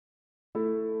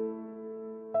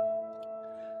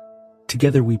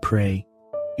Together we pray,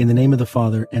 in the name of the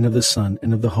Father, and of the Son,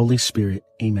 and of the Holy Spirit.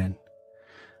 Amen.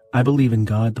 I believe in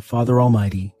God, the Father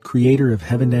Almighty, creator of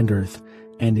heaven and earth,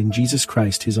 and in Jesus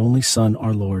Christ, his only Son,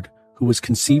 our Lord, who was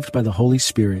conceived by the Holy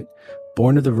Spirit,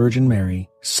 born of the Virgin Mary,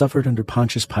 suffered under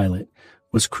Pontius Pilate,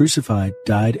 was crucified,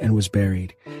 died, and was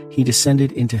buried. He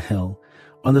descended into hell.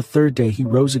 On the third day he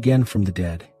rose again from the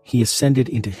dead. He ascended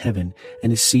into heaven,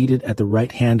 and is seated at the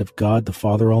right hand of God the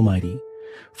Father Almighty.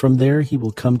 From there he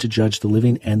will come to judge the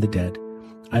living and the dead.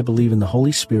 I believe in the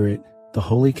Holy Spirit, the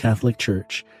Holy Catholic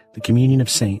Church, the communion of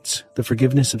saints, the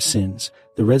forgiveness of sins,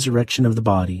 the resurrection of the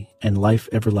body, and life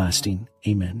everlasting.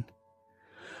 Amen.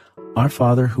 Our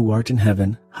Father, who art in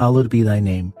heaven, hallowed be thy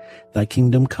name. Thy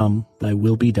kingdom come, thy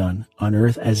will be done, on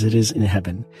earth as it is in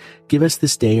heaven. Give us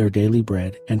this day our daily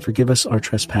bread, and forgive us our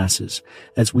trespasses,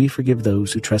 as we forgive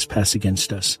those who trespass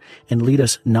against us. And lead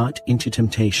us not into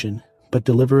temptation, but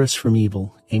deliver us from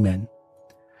evil. Amen.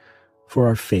 For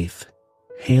our faith.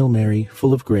 Hail Mary,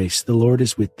 full of grace, the Lord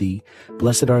is with thee.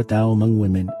 Blessed art thou among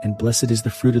women, and blessed is the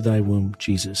fruit of thy womb,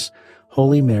 Jesus.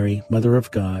 Holy Mary, Mother of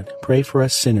God, pray for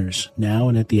us sinners, now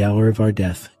and at the hour of our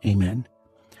death. Amen.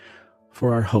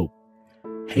 For our hope.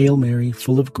 Hail Mary,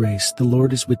 full of grace, the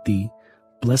Lord is with thee.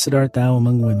 Blessed art thou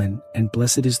among women, and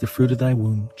blessed is the fruit of thy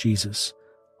womb, Jesus.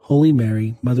 Holy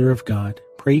Mary, Mother of God,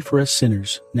 pray for us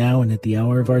sinners, now and at the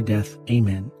hour of our death.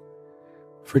 Amen.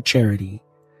 For charity.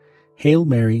 Hail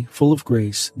Mary, full of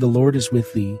grace, the Lord is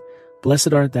with thee.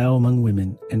 Blessed art thou among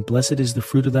women, and blessed is the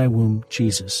fruit of thy womb,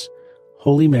 Jesus.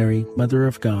 Holy Mary, Mother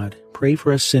of God, pray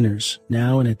for us sinners,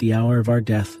 now and at the hour of our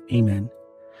death. Amen.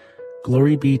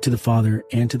 Glory be to the Father,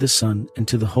 and to the Son, and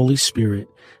to the Holy Spirit,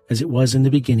 as it was in the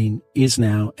beginning, is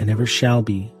now, and ever shall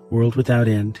be, world without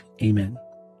end. Amen.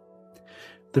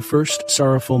 The first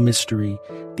sorrowful mystery,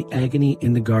 the agony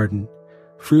in the garden.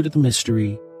 Fruit of the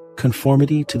mystery,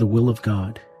 conformity to the will of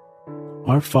God.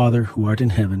 Our Father, who art in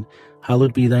heaven,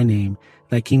 hallowed be thy name.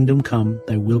 Thy kingdom come,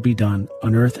 thy will be done,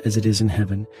 on earth as it is in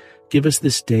heaven. Give us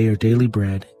this day our daily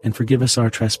bread, and forgive us our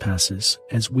trespasses,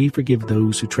 as we forgive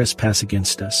those who trespass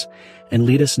against us. And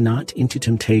lead us not into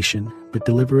temptation, but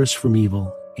deliver us from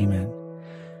evil. Amen.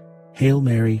 Hail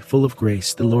Mary, full of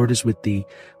grace, the Lord is with thee.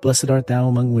 Blessed art thou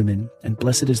among women, and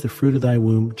blessed is the fruit of thy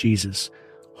womb, Jesus.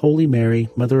 Holy Mary,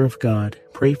 Mother of God,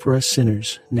 pray for us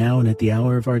sinners, now and at the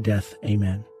hour of our death.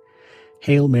 Amen.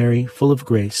 Hail Mary, full of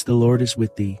grace, the Lord is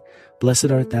with thee.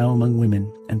 Blessed art thou among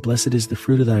women, and blessed is the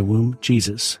fruit of thy womb,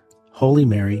 Jesus. Holy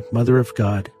Mary, Mother of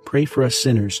God, pray for us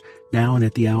sinners, now and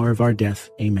at the hour of our death.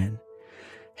 Amen.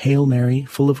 Hail Mary,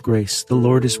 full of grace, the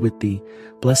Lord is with thee.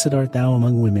 Blessed art thou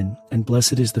among women, and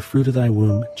blessed is the fruit of thy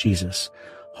womb, Jesus.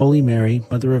 Holy Mary,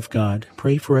 Mother of God,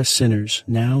 pray for us sinners,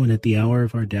 now and at the hour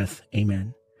of our death.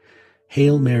 Amen.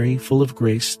 Hail Mary, full of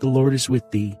grace, the Lord is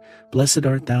with thee. Blessed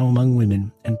art thou among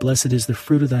women, and blessed is the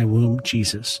fruit of thy womb,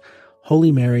 Jesus.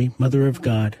 Holy Mary, Mother of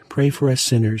God, pray for us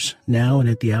sinners, now and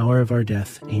at the hour of our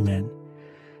death. Amen.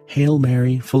 Hail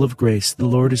Mary, full of grace, the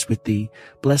Lord is with thee.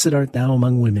 Blessed art thou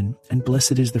among women, and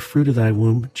blessed is the fruit of thy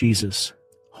womb, Jesus.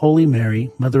 Holy Mary,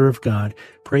 Mother of God,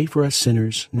 pray for us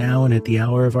sinners, now and at the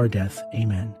hour of our death.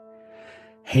 Amen.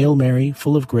 Hail Mary,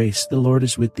 full of grace, the Lord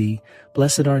is with thee.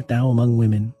 Blessed art thou among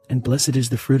women, and blessed is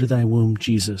the fruit of thy womb,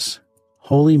 Jesus.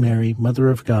 Holy Mary, Mother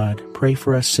of God, pray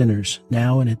for us sinners,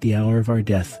 now and at the hour of our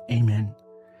death. Amen.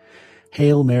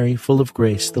 Hail Mary, full of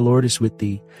grace, the Lord is with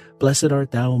thee. Blessed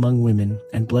art thou among women,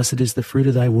 and blessed is the fruit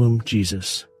of thy womb,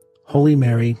 Jesus. Holy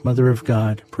Mary, Mother of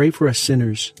God, pray for us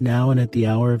sinners, now and at the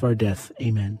hour of our death.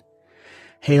 Amen.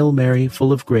 Hail Mary,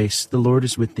 full of grace, the Lord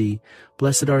is with thee.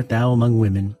 Blessed art thou among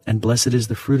women, and blessed is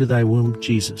the fruit of thy womb,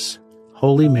 Jesus.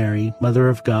 Holy Mary, Mother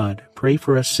of God, pray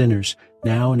for us sinners,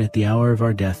 now and at the hour of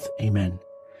our death. Amen.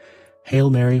 Hail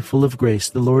Mary, full of grace,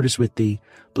 the Lord is with thee.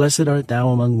 Blessed art thou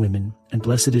among women, and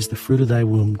blessed is the fruit of thy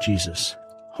womb, Jesus.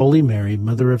 Holy Mary,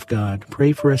 Mother of God,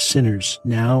 pray for us sinners,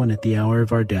 now and at the hour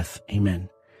of our death. Amen.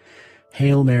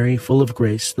 Hail Mary, full of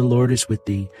grace, the Lord is with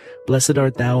thee. Blessed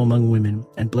art thou among women,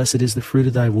 and blessed is the fruit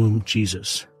of thy womb,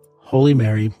 Jesus. Holy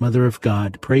Mary, Mother of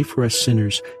God, pray for us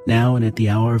sinners, now and at the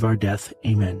hour of our death.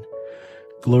 Amen.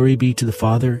 Glory be to the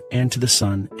Father, and to the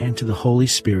Son, and to the Holy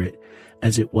Spirit,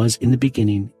 as it was in the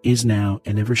beginning, is now,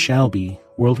 and ever shall be,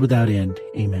 world without end.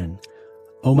 Amen.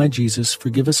 O my Jesus,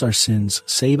 forgive us our sins,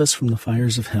 save us from the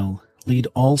fires of hell, lead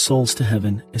all souls to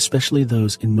heaven, especially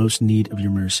those in most need of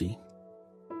your mercy.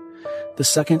 The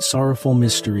second sorrowful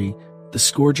mystery, the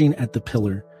scourging at the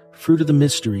pillar. Fruit of the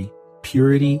mystery,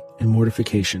 purity and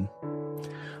mortification.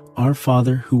 Our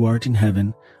Father, who art in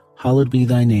heaven, hallowed be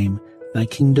thy name. Thy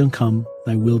kingdom come,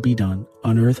 thy will be done,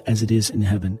 on earth as it is in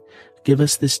heaven. Give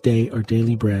us this day our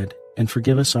daily bread, and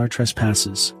forgive us our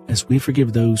trespasses, as we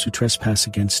forgive those who trespass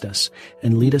against us.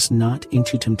 And lead us not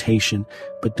into temptation,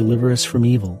 but deliver us from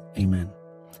evil. Amen.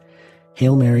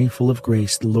 Hail Mary, full of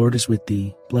grace, the Lord is with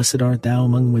thee. Blessed art thou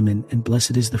among women, and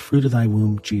blessed is the fruit of thy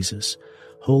womb, Jesus.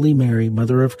 Holy Mary,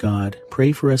 Mother of God,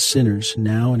 pray for us sinners,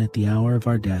 now and at the hour of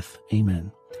our death.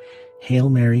 Amen. Hail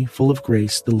Mary, full of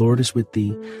grace, the Lord is with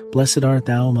thee. Blessed art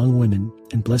thou among women,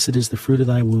 and blessed is the fruit of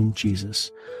thy womb, Jesus.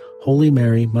 Holy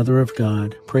Mary, Mother of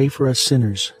God, pray for us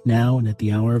sinners, now and at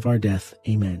the hour of our death.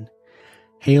 Amen.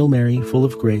 Hail Mary, full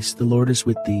of grace, the Lord is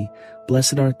with thee.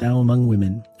 Blessed art thou among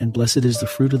women, and blessed is the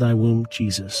fruit of thy womb,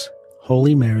 Jesus.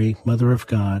 Holy Mary, Mother of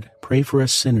God, pray for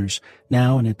us sinners,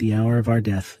 now and at the hour of our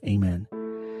death. Amen.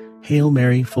 Hail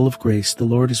Mary, full of grace, the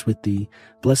Lord is with thee.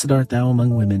 Blessed art thou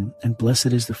among women, and blessed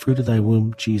is the fruit of thy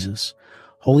womb, Jesus.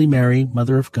 Holy Mary,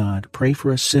 Mother of God, pray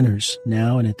for us sinners,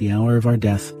 now and at the hour of our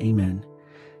death. Amen.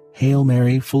 Hail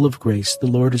Mary, full of grace, the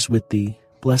Lord is with thee.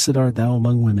 Blessed art thou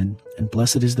among women, and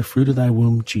blessed is the fruit of thy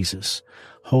womb, Jesus.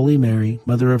 Holy Mary,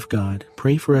 Mother of God,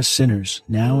 pray for us sinners,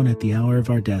 now and at the hour of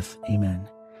our death. Amen.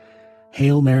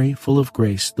 Hail Mary, full of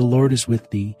grace, the Lord is with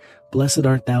thee. Blessed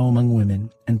art thou among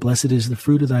women, and blessed is the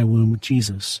fruit of thy womb,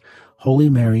 Jesus. Holy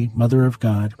Mary, Mother of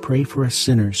God, pray for us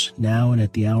sinners, now and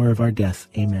at the hour of our death.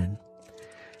 Amen.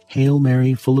 Hail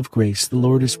Mary, full of grace, the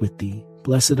Lord is with thee.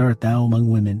 Blessed art thou among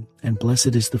women, and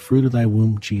blessed is the fruit of thy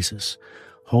womb, Jesus.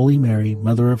 Holy Mary,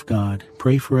 Mother of God,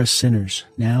 pray for us sinners,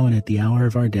 now and at the hour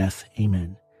of our death.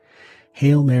 Amen.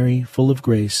 Hail Mary, full of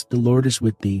grace, the Lord is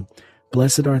with thee.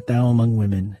 Blessed art thou among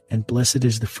women, and blessed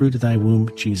is the fruit of thy womb,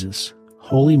 Jesus.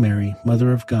 Holy Mary,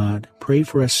 Mother of God, pray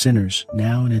for us sinners,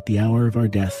 now and at the hour of our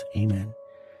death. Amen.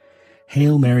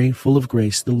 Hail Mary, full of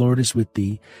grace, the Lord is with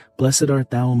thee. Blessed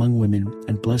art thou among women,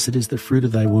 and blessed is the fruit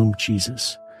of thy womb,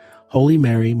 Jesus. Holy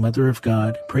Mary, Mother of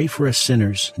God, pray for us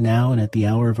sinners, now and at the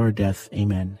hour of our death.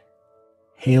 Amen.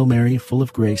 Hail Mary, full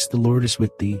of grace, the Lord is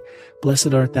with thee.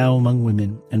 Blessed art thou among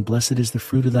women, and blessed is the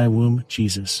fruit of thy womb,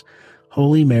 Jesus.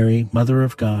 Holy Mary, Mother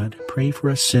of God, pray for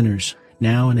us sinners,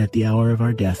 now and at the hour of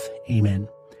our death. Amen.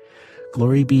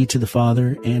 Glory be to the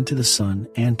Father, and to the Son,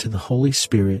 and to the Holy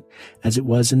Spirit, as it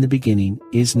was in the beginning,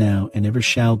 is now, and ever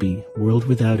shall be, world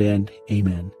without end.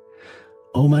 Amen.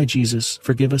 O my Jesus,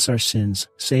 forgive us our sins,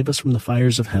 save us from the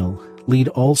fires of hell, lead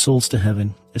all souls to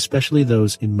heaven, especially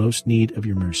those in most need of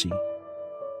your mercy.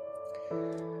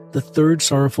 The third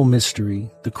sorrowful mystery,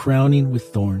 the crowning with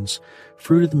thorns.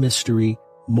 Fruit of the mystery,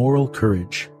 moral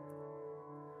courage.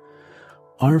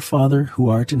 Our Father, who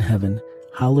art in heaven,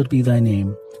 hallowed be thy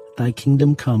name. Thy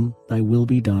kingdom come, thy will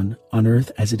be done, on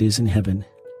earth as it is in heaven.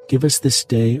 Give us this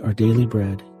day our daily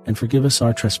bread, and forgive us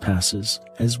our trespasses,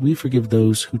 as we forgive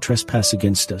those who trespass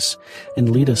against us.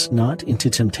 And lead us not into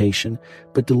temptation,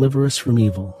 but deliver us from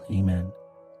evil. Amen.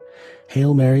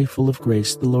 Hail Mary, full of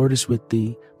grace, the Lord is with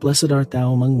thee. Blessed art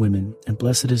thou among women, and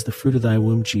blessed is the fruit of thy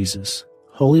womb, Jesus.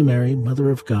 Holy Mary, Mother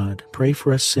of God, pray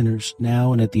for us sinners,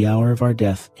 now and at the hour of our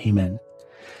death. Amen.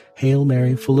 Hail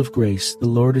Mary, full of grace, the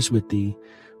Lord is with thee.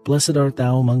 Blessed art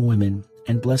thou among women,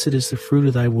 and blessed is the fruit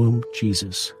of thy womb,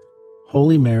 Jesus.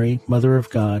 Holy Mary, Mother of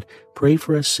God, pray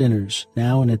for us sinners,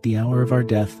 now and at the hour of our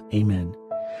death. Amen.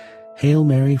 Hail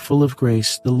Mary, full of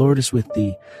grace, the Lord is with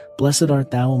thee. Blessed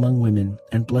art thou among women,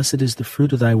 and blessed is the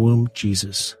fruit of thy womb,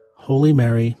 Jesus. Holy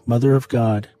Mary, Mother of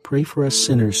God, pray for us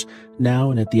sinners,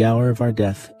 now and at the hour of our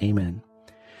death. Amen.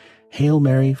 Hail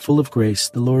Mary, full of grace,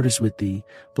 the Lord is with thee.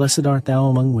 Blessed art thou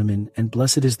among women, and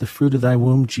blessed is the fruit of thy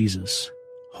womb, Jesus.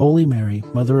 Holy Mary,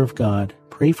 Mother of God,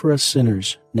 pray for us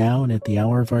sinners, now and at the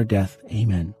hour of our death.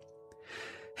 Amen.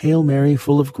 Hail Mary,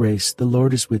 full of grace, the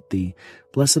Lord is with thee.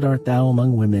 Blessed art thou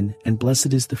among women, and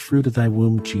blessed is the fruit of thy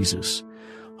womb, Jesus.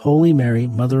 Holy Mary,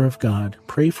 Mother of God,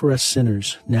 pray for us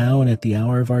sinners, now and at the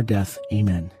hour of our death.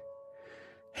 Amen.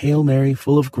 Hail Mary,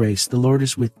 full of grace, the Lord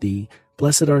is with thee.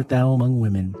 Blessed art thou among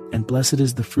women, and blessed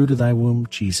is the fruit of thy womb,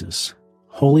 Jesus.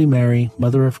 Holy Mary,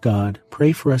 Mother of God,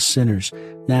 pray for us sinners,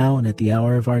 now and at the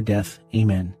hour of our death.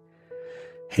 Amen.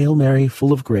 Hail Mary,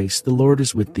 full of grace, the Lord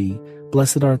is with thee.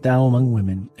 Blessed art thou among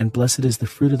women, and blessed is the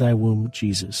fruit of thy womb,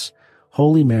 Jesus.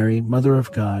 Holy Mary, Mother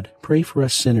of God, pray for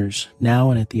us sinners,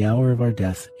 now and at the hour of our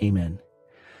death. Amen.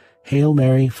 Hail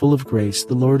Mary, full of grace,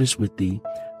 the Lord is with thee.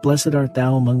 Blessed art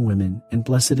thou among women, and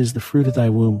blessed is the fruit of thy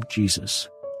womb, Jesus.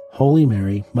 Holy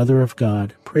Mary, Mother of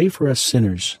God, pray for us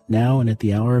sinners, now and at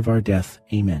the hour of our death.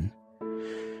 Amen.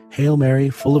 Hail Mary,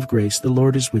 full of grace, the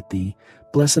Lord is with thee.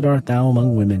 Blessed art thou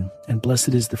among women, and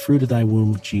blessed is the fruit of thy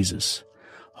womb, Jesus.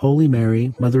 Holy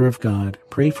Mary, Mother of God,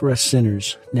 pray for us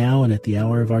sinners, now and at the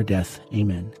hour of our death.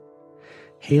 Amen.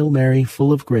 Hail Mary,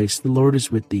 full of grace, the Lord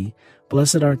is with thee.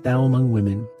 Blessed art thou among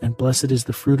women, and blessed is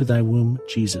the fruit of thy womb,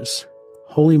 Jesus.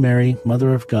 Holy Mary,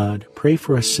 Mother of God, pray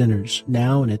for us sinners,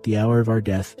 now and at the hour of our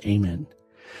death. Amen.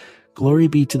 Glory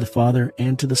be to the Father,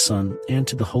 and to the Son, and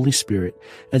to the Holy Spirit,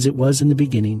 as it was in the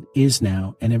beginning, is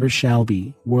now, and ever shall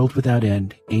be, world without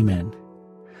end. Amen.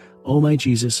 O my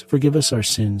Jesus, forgive us our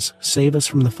sins, save us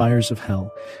from the fires of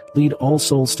hell, lead all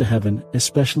souls to heaven,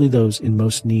 especially those in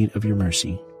most need of your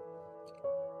mercy.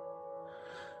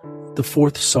 The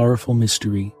fourth sorrowful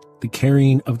mystery, the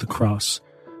carrying of the cross.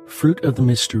 Fruit of the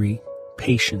mystery,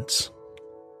 patience.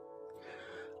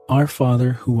 Our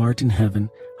Father, who art in heaven,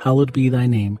 hallowed be thy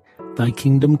name. Thy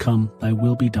kingdom come, thy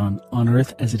will be done, on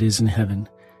earth as it is in heaven.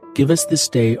 Give us this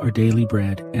day our daily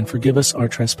bread, and forgive us our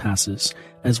trespasses,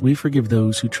 as we forgive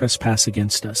those who trespass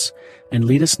against us. And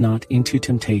lead us not into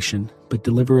temptation, but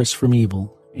deliver us from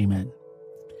evil. Amen.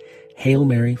 Hail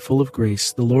Mary, full of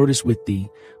grace, the Lord is with thee.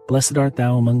 Blessed art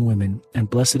thou among women,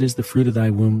 and blessed is the fruit of thy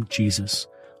womb, Jesus.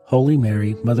 Holy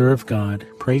Mary, Mother of God,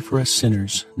 pray for us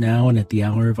sinners, now and at the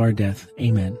hour of our death.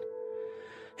 Amen.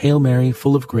 Hail Mary,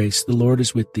 full of grace, the Lord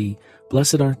is with thee.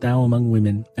 Blessed art thou among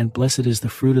women, and blessed is the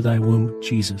fruit of thy womb,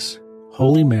 Jesus.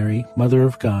 Holy Mary, Mother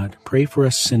of God, pray for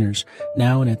us sinners,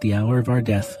 now and at the hour of our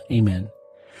death. Amen.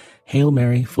 Hail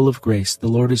Mary, full of grace, the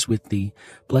Lord is with thee.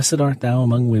 Blessed art thou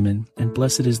among women, and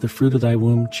blessed is the fruit of thy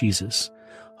womb, Jesus.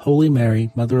 Holy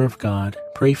Mary, Mother of God,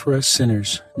 pray for us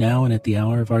sinners, now and at the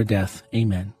hour of our death.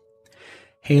 Amen.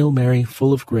 Hail Mary,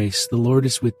 full of grace, the Lord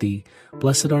is with thee.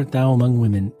 Blessed art thou among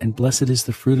women, and blessed is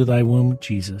the fruit of thy womb,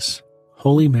 Jesus.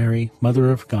 Holy Mary,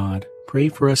 Mother of God, pray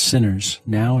for us sinners,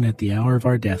 now and at the hour of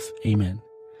our death. Amen.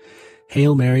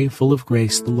 Hail Mary, full of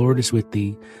grace, the Lord is with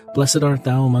thee. Blessed art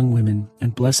thou among women,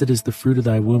 and blessed is the fruit of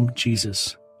thy womb,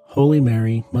 Jesus. Holy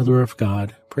Mary, Mother of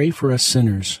God, pray for us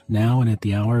sinners, now and at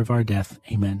the hour of our death.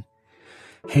 Amen.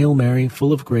 Hail Mary,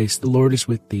 full of grace, the Lord is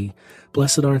with thee.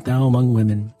 Blessed art thou among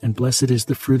women, and blessed is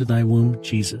the fruit of thy womb,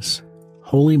 Jesus.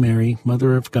 Holy Mary,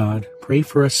 Mother of God, pray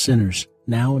for us sinners,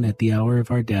 now and at the hour of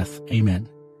our death. Amen.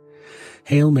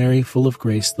 Hail Mary, full of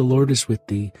grace, the Lord is with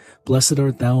thee. Blessed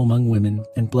art thou among women,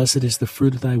 and blessed is the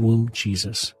fruit of thy womb,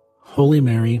 Jesus. Holy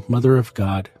Mary, Mother of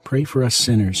God, pray for us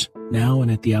sinners, now and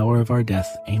at the hour of our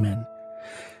death. Amen.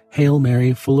 Hail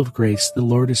Mary, full of grace, the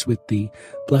Lord is with thee.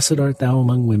 Blessed art thou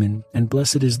among women, and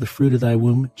blessed is the fruit of thy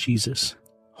womb, Jesus.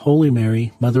 Holy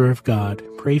Mary, Mother of God,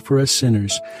 pray for us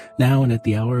sinners, now and at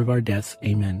the hour of our death.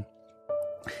 Amen.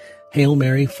 Hail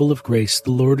Mary, full of grace,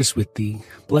 the Lord is with thee.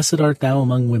 Blessed art thou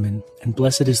among women, and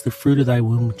blessed is the fruit of thy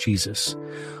womb, Jesus.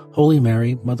 Holy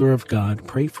Mary, Mother of God,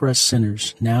 pray for us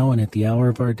sinners, now and at the hour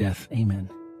of our death. Amen.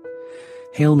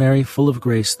 Hail Mary, full of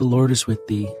grace, the Lord is with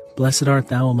thee. Blessed art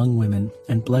thou among women,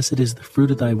 and blessed is the fruit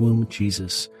of thy womb,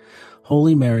 Jesus.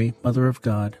 Holy Mary, Mother of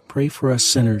God, pray for us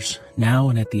sinners, now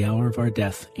and at the hour of our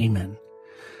death. Amen.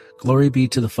 Glory be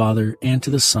to the Father, and to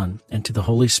the Son, and to the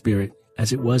Holy Spirit,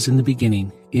 as it was in the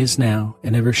beginning, is now,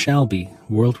 and ever shall be,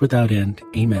 world without end.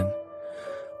 Amen.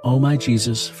 O my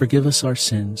Jesus, forgive us our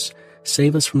sins,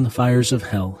 save us from the fires of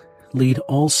hell, lead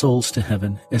all souls to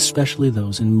heaven, especially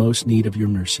those in most need of your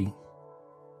mercy.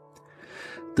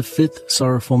 The fifth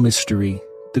sorrowful mystery,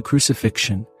 the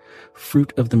crucifixion.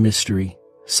 Fruit of the mystery,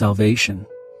 salvation.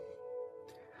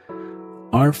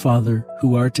 Our Father,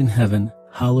 who art in heaven,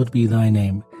 hallowed be thy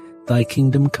name. Thy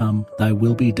kingdom come, thy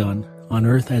will be done, on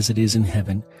earth as it is in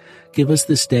heaven. Give us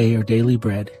this day our daily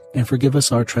bread, and forgive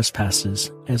us our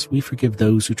trespasses, as we forgive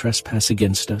those who trespass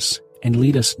against us. And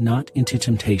lead us not into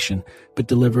temptation, but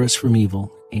deliver us from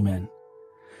evil. Amen.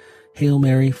 Hail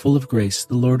Mary, full of grace,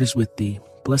 the Lord is with thee.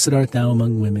 Blessed art thou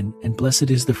among women, and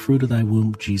blessed is the fruit of thy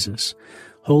womb, Jesus.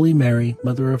 Holy Mary,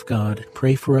 Mother of God,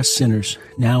 pray for us sinners,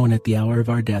 now and at the hour of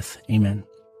our death. Amen.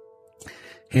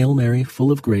 Hail Mary,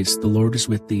 full of grace, the Lord is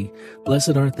with thee.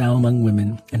 Blessed art thou among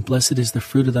women, and blessed is the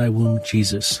fruit of thy womb,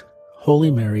 Jesus. Holy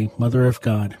Mary, Mother of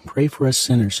God, pray for us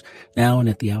sinners, now and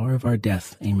at the hour of our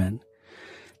death. Amen.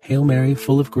 Hail Mary,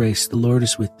 full of grace, the Lord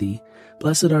is with thee.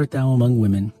 Blessed art thou among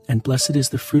women, and blessed is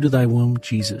the fruit of thy womb,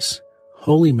 Jesus.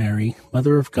 Holy Mary,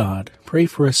 Mother of God, pray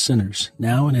for us sinners,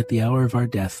 now and at the hour of our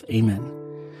death. Amen.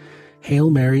 Hail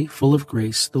Mary, full of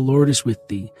grace, the Lord is with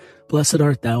thee. Blessed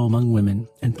art thou among women,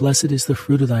 and blessed is the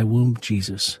fruit of thy womb,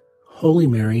 Jesus. Holy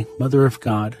Mary, Mother of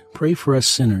God, pray for us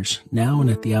sinners, now and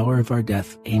at the hour of our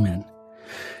death. Amen.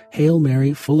 Hail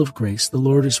Mary, full of grace, the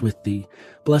Lord is with thee.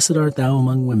 Blessed art thou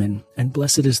among women, and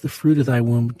blessed is the fruit of thy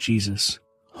womb, Jesus.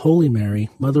 Holy Mary,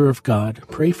 Mother of God,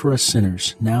 pray for us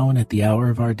sinners, now and at the hour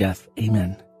of our death.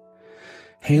 Amen.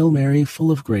 Hail Mary,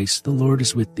 full of grace, the Lord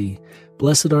is with thee.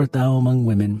 Blessed art thou among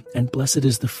women, and blessed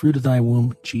is the fruit of thy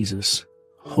womb, Jesus.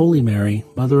 Holy Mary,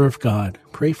 Mother of God,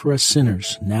 pray for us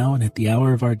sinners, now and at the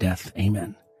hour of our death.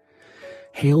 Amen.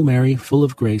 Hail Mary, full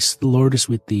of grace, the Lord is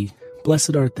with thee.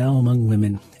 blessed art thou among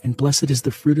women, and blessed is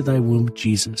the fruit of thy womb,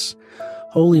 Jesus.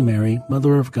 Holy Mary,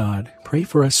 Mother of God, pray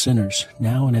for us sinners,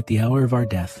 now and at the hour of our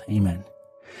death. Amen.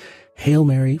 Hail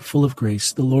Mary, full of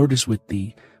grace, the Lord is with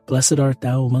thee. Blessed art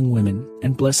thou among women,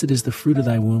 and blessed is the fruit of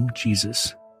thy womb,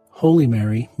 Jesus. Holy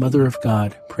Mary, Mother of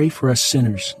God, pray for us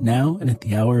sinners, now and at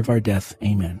the hour of our death.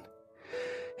 Amen.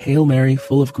 Hail Mary,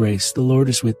 full of grace, the Lord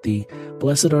is with thee.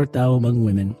 Blessed art thou among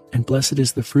women, and blessed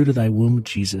is the fruit of thy womb,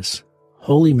 Jesus.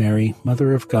 Holy Mary,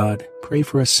 Mother of God, pray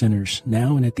for us sinners,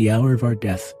 now and at the hour of our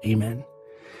death. Amen.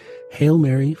 Hail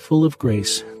Mary, full of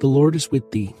grace, the Lord is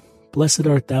with thee. Blessed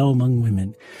art thou among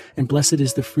women, and blessed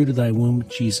is the fruit of thy womb,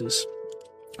 Jesus.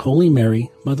 Holy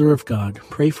Mary, Mother of God,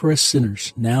 pray for us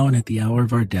sinners, now and at the hour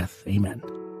of our death. Amen.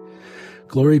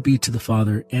 Glory be to the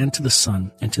Father, and to the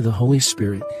Son, and to the Holy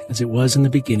Spirit, as it was in the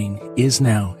beginning, is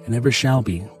now, and ever shall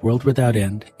be, world without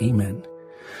end. Amen.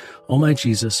 O my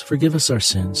Jesus, forgive us our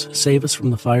sins, save us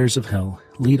from the fires of hell,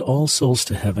 lead all souls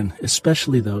to heaven,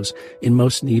 especially those in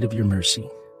most need of your mercy.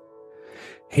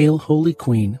 Hail, Holy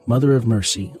Queen, Mother of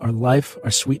Mercy, our life,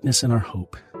 our sweetness, and our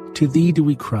hope. To thee do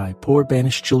we cry, poor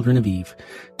banished children of Eve.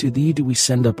 To thee do we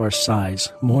send up our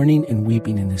sighs, mourning and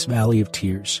weeping in this valley of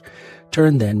tears.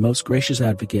 Turn then, most gracious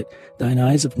Advocate, thine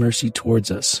eyes of mercy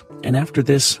towards us, and after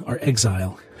this, our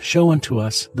exile, show unto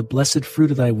us the blessed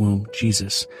fruit of thy womb,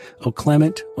 Jesus. O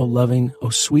clement, O loving, O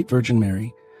sweet Virgin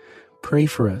Mary, pray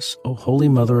for us, O Holy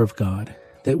Mother of God,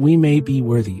 that we may be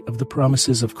worthy of the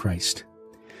promises of Christ.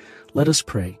 Let us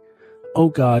pray. O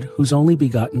God, whose only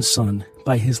begotten Son,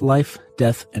 by his life,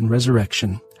 death, and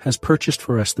resurrection, has purchased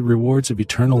for us the rewards of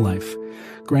eternal life,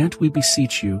 grant, we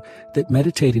beseech you, that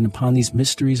meditating upon these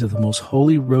mysteries of the most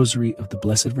holy Rosary of the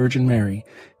Blessed Virgin Mary,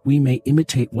 we may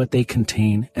imitate what they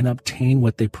contain and obtain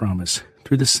what they promise.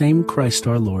 Through the same Christ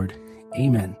our Lord.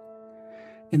 Amen.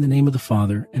 In the name of the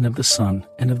Father, and of the Son,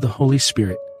 and of the Holy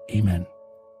Spirit. Amen.